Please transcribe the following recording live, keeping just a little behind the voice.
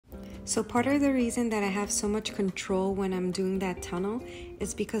So part of the reason that I have so much control when I'm doing that tunnel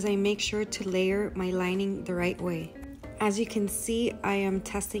is because I make sure to layer my lining the right way. As you can see, I am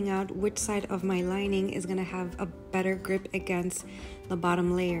testing out which side of my lining is going to have a better grip against the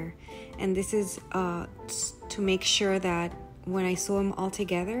bottom layer. And this is to make sure that when I sew them all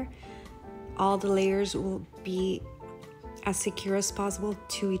together, all the layers will be as secure as possible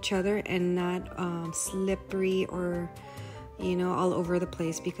to each other and not slippery or all over the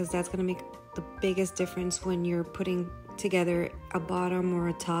place, because that's going to make the biggest difference when you're putting together a bottom or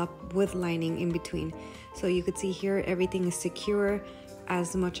a top with lining in between. So you could see here everything is secure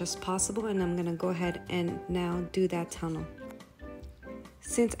as much as possible, and I'm going to go ahead and now do that tunnel.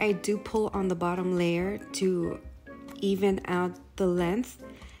 Since I do pull on the bottom layer to even out the length,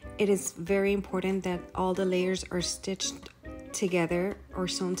 it is very important that all the layers are stitched together or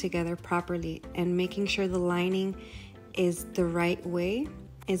sewn together properly, and making sure the lining is the right way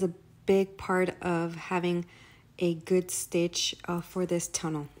is a big part of having a good stitch for this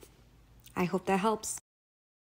tunnel. I hope that helps.